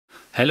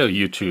Hello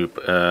YouTube,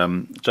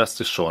 just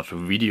a short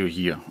video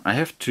here. I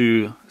have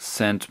to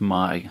send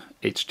my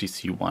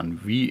HTC ONE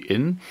V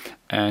in,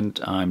 and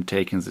I'm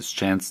taking this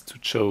chance to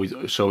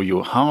show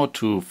you how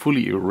to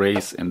fully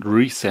erase and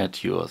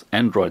reset your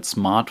Android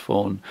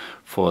smartphone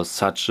for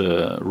such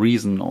a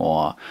reason,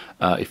 or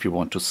if you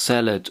want to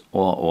sell it,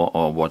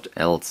 or what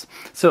else.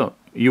 So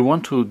you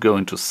want to go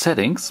into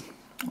settings,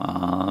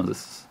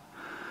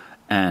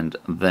 and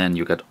then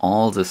you get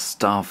all this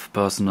stuff: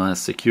 personal,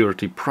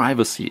 security,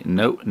 privacy.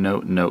 No.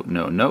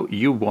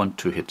 You want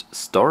to hit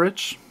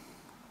storage,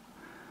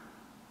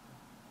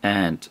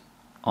 and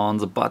on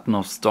the button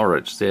of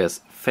storage there's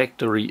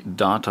factory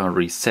data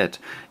reset.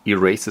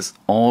 Erases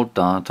all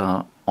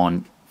data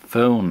on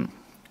phone.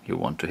 You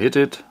want to hit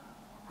it,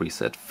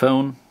 reset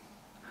phone,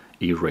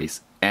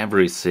 erase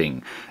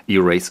everything,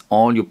 erase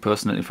all your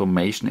personal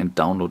information and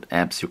download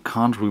apps. You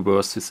can't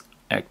reverse this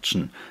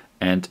action,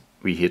 and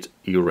we hit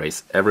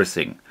erase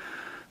everything.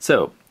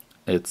 So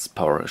it's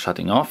power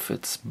shutting off,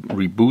 it's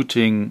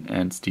rebooting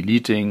and it's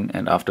deleting,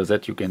 and after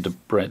that you get a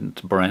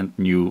brand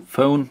new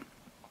phone,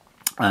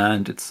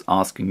 and it's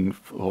asking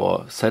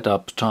for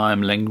setup,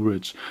 time,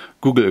 language,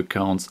 Google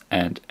accounts,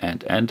 and.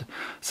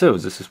 So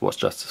this was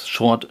just a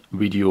short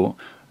video.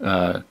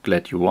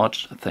 Glad you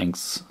watched.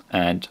 Thanks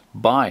and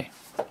bye.